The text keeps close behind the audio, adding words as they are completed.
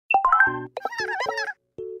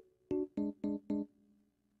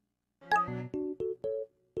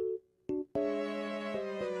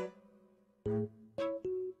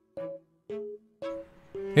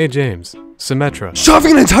Hey James, Symmetra.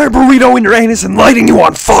 Shoving an entire burrito in your anus and lighting you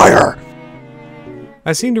on fire!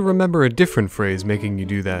 I seem to remember a different phrase making you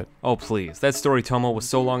do that. Oh please, that Storii-tomo was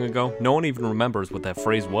so long ago, no one even remembers what that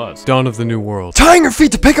phrase was. Dawn of the New World. Tying your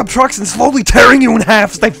feet to pickup trucks and slowly tearing you in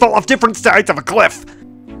half as they fall off different sides of a cliff!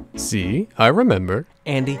 See? I remember.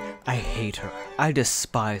 Andy, I hate her. I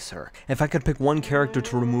despise her. If I could pick one character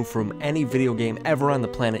to remove from any video game ever on the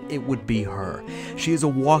planet, it would be her. She is a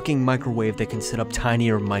walking microwave that can set up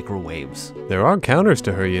tinier microwaves. There are counters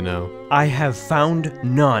to her, you know. I have found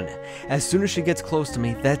none. As soon as she gets close to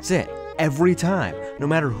me, that's it. Every time. No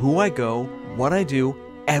matter who I go, what I do,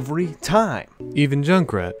 every time. Even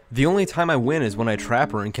Junkrat. The only time I win is when I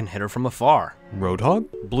trap her and can hit her from afar. Roadhog?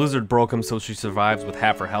 Blizzard broke him so she survives with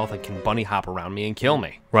half her health and can bunny hop around me and kill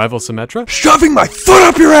me. Rival Symmetra? Shoving my foot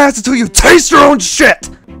up your ass until you taste your own shit!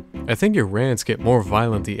 I think your rants get more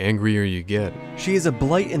violent the angrier you get. She is a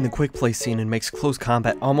blight in the quick play scene and makes close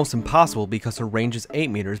combat almost impossible because her range is 8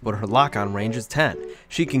 meters but her lock-on range is 10.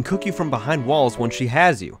 She can cook you from behind walls when she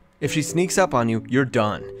has you. If she sneaks up on you, you're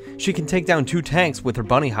done. She can take down 2 tanks with her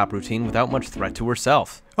bunny hop routine without much threat to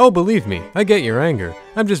herself. Oh, believe me, I get your anger.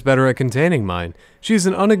 I'm just better at containing mine. She's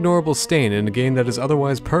an unignorable stain in a game that is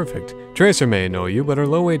otherwise perfect. Tracer may annoy you, but her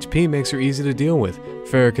low HP makes her easy to deal with.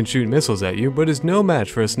 Pharah can shoot missiles at you, but is no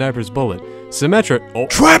match for a sniper's bullet. Symmetra—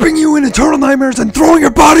 trapping you in eternal nightmares and throwing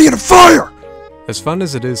your body in a fire! As fun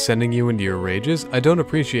as it is sending you into your rages, I don't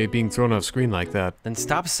appreciate being thrown off screen like that. Then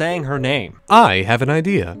stop saying her name. I have an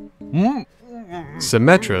idea.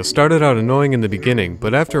 Symmetra started out annoying in the beginning,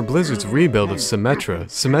 but after Blizzard's rebuild of Symmetra,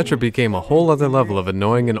 Symmetra became a whole other level of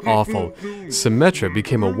annoying and awful. Symmetra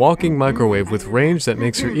became a walking microwave with range that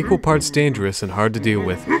makes her equal parts dangerous and hard to deal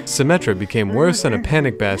with. Symmetra became worse than a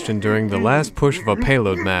panic bastion during the last push of a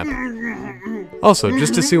payload map. Also,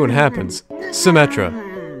 just to see what happens, Symmetra.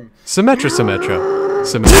 Symmetra. Symmetra.